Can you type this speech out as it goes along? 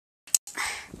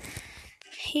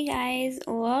Hey guys,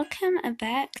 welcome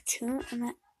back to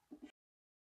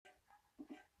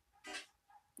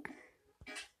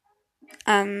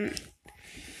um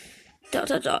dot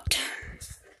dot dot.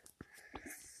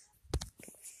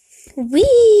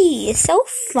 Wee, so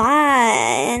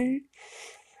fun.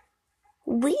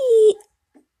 Wee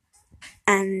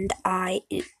and I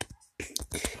oop.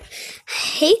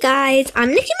 Hey guys,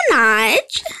 I'm Nicki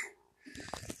Minaj.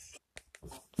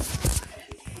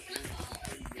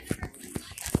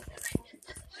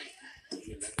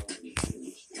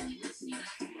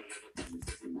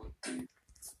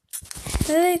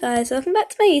 Hello guys, welcome back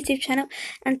to my YouTube channel,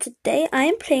 and today I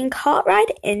am playing Cart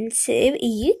Ride Into,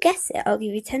 you guess it, I'll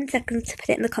give you 10 seconds to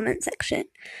put it in the comment section.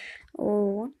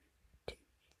 Oh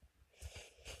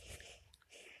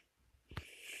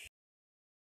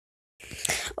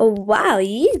wow,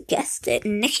 you guessed it,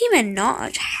 Nicki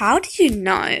Minaj. How did you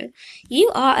know?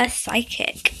 You are a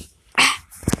psychic.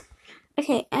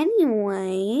 Okay,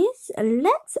 anyways,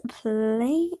 let's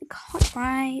play Cart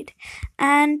Ride,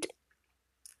 and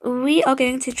we are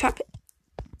going to trap,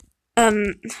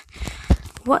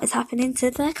 what is happening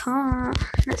to the car?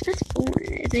 Let's press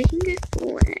forward, they can go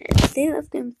forward, they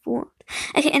love going forward.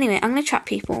 Okay, anyway, I'm gonna trap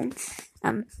people,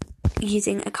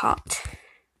 using a cart.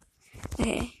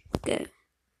 Okay, go.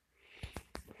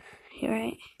 You're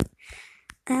right.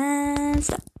 And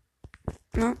stop.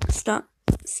 No,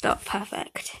 stop,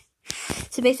 perfect.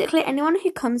 So basically, anyone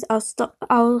who comes, I'll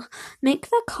make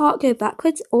the cart go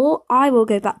backwards, or I will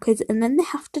go backwards, and then they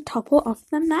have to topple off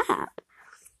the map.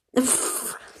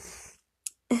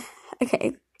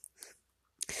 Okay,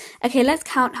 let's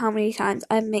count how many times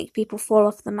I make people fall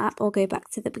off the map or go back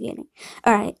to the beginning.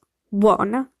 Alright,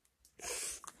 1.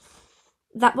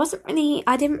 That wasn't really,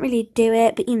 I didn't really do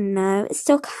it, but you know, it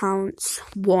still counts.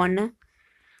 1.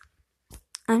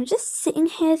 I'm just sitting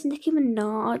here as Nicki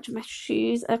Minaj. My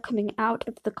shoes are coming out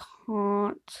of the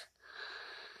cart.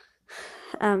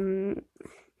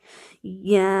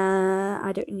 Yeah,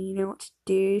 I don't really know what to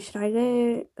do. Should I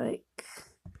go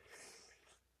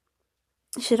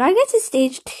to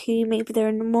stage 2? Maybe there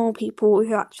are more people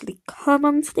who actually come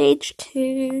on stage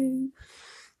 2.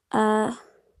 I'm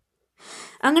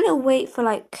gonna wait for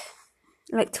like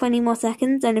 20 more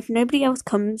seconds, and if nobody else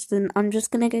comes, then I'm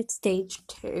just gonna go to stage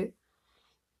 2.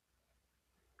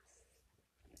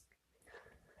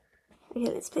 Okay,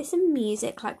 let's play some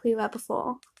music like we were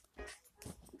before.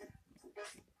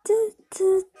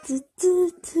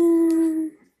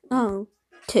 Oh,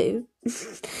 2.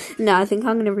 No, I think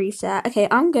I'm gonna reset. Okay,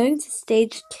 I'm going to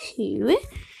stage 2.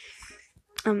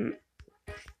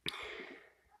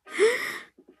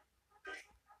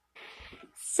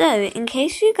 So, in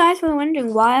case you guys were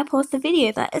wondering why I paused the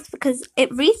video, that is because it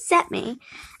reset me.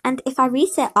 And if I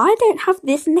reset, I don't have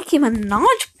this Nicki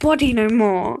Minaj body no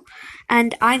more.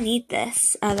 And I need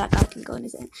this. That guy can go on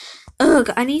his own.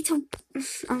 Ugh, I'm just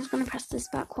gonna press this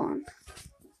back one.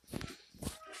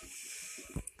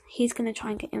 He's gonna try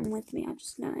and get in with me, I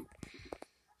just know it.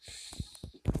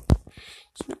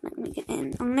 It's not letting me get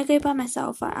in. I'm gonna go by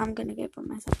myself. I am gonna go by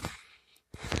myself.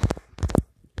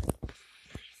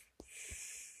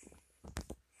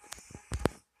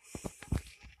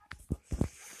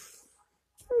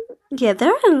 Yeah,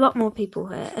 there are a lot more people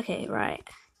here. Okay, right.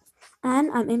 And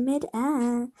I'm in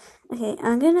mid-air. Okay,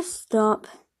 I'm gonna stop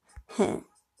here.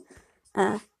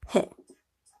 Here.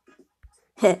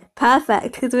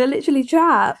 Perfect, because we're literally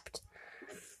trapped.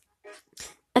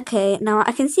 Okay, now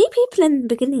I can see people in the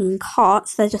beginning in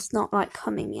carts, they're just not like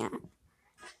coming yet.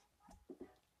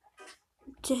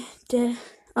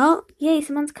 Oh, yay,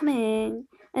 someone's coming.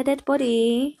 A dead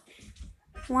body.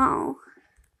 Wow.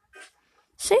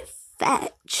 So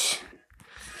fetch.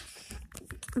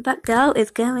 That girl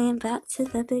is going back to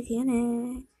the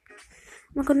beginning.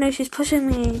 Oh my god, no, she's pushing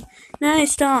me. No,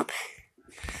 stop.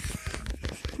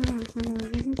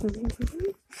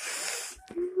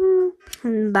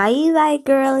 Bye bye,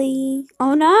 girly.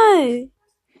 Oh no.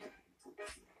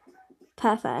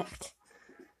 Perfect.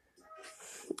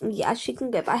 Yeah, she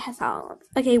can go by herself.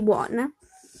 Okay, 1.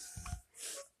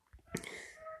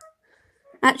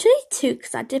 Actually, 2,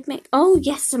 because I did make... Oh,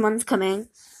 yes, someone's coming.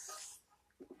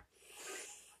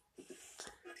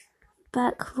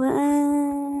 Backwards.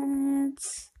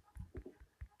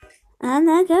 And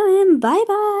they're going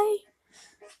bye-bye.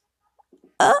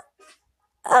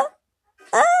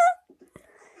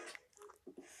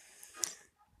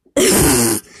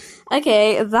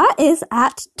 Okay, that is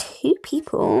at 2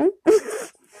 people.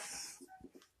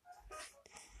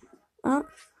 Oh.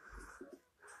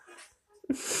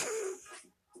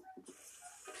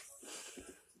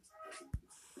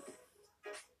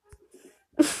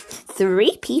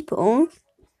 3 people.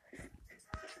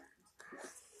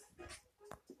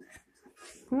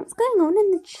 What's going on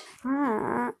in the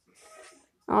chat?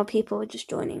 Oh, people are just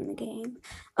joining the game.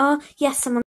 Oh, yes,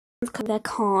 someone's come their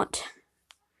cart.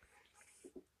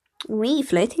 Wee,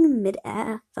 floating in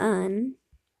mid-air. Fun.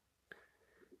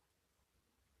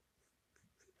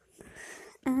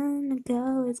 And the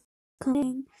girl is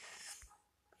coming.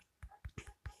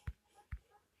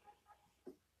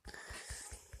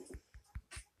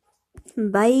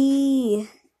 Bye.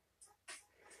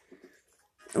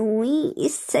 Wee,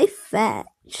 it's so fetch.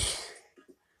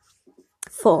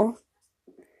 4.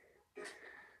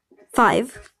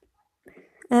 5.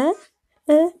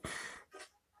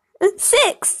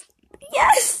 6.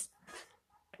 Yes.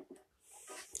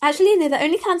 Actually, no, that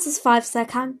only counts as 5, so I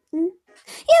can.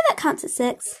 Yeah, that counts as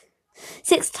 6.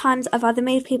 6 times I've either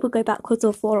made people go backwards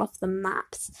or fall off the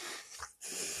maps.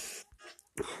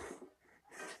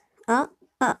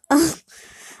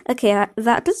 Okay,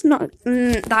 that does not.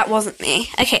 That wasn't me.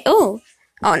 Okay. Oh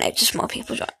no, just more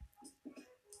people join.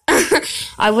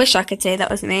 I wish I could say that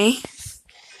was me.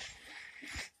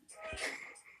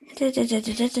 If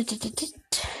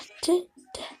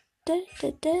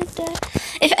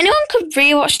anyone could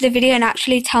rewatch the video and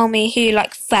actually tell me who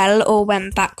fell or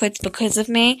went backwards because of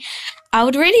me, I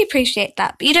would really appreciate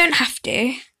that. But you don't have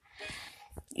to.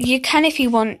 You can if you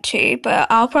want to, but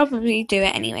I'll probably do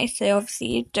it anyway, so obviously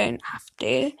you don't have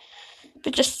to.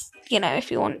 But just,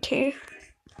 if you want to.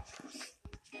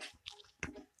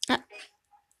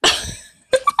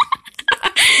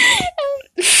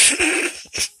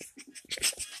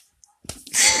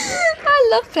 I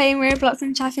love playing Roblox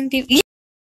and chatting to people.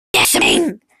 Yes,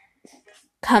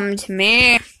 come to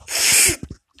me.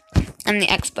 I'm the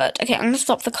expert. Okay, I'm going to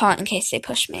stop the cart in case they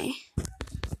push me.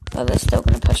 Well, they're still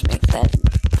going to push me because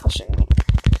they're pushing me.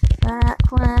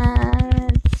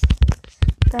 Backwards.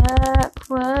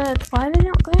 Backwards. Why are they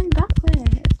not going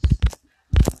backwards?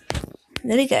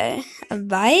 There we go.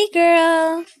 Bye,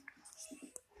 girl.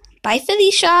 Bye,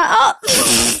 Felicia. Oh!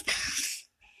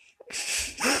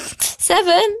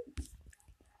 7.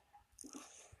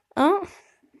 Oh.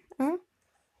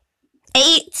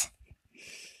 8.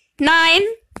 9.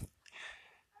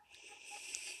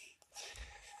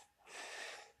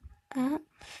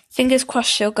 Fingers crossed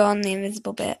she'll go on the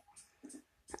invisible bit.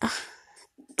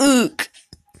 Ook.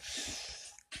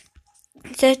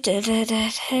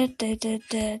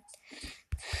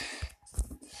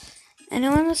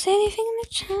 Anyone will say anything in the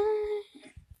chat?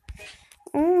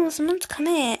 Oh, someone's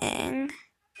coming.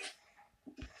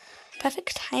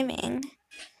 Perfect timing.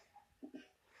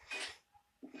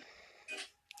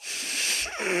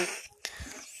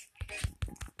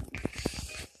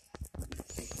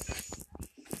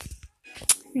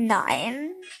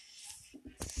 Nine.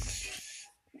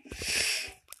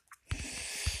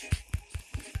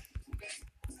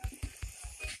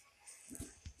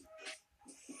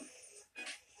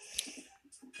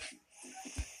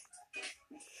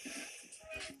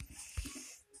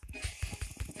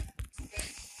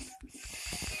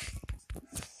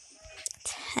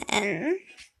 Ten.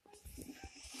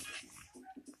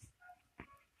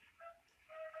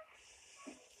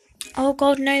 Oh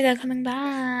god, no, they're coming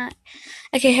back.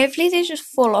 Okay, hopefully they just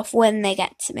fall off when they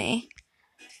get to me.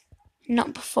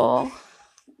 Not before.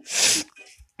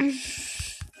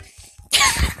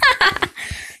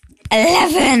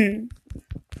 11.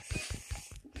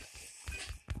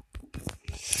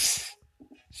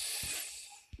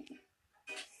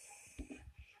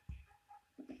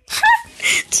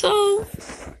 So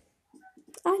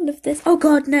I love this. Oh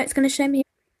god, no, it's gonna show me.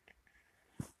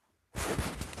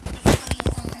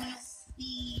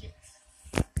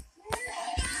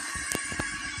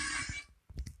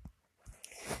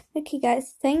 Okay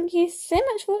guys, thank you so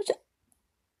much for watching.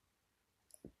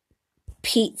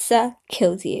 Pizza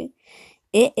kills you.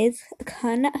 It is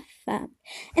confirmed.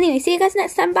 Anyway, see you guys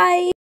next time. Bye.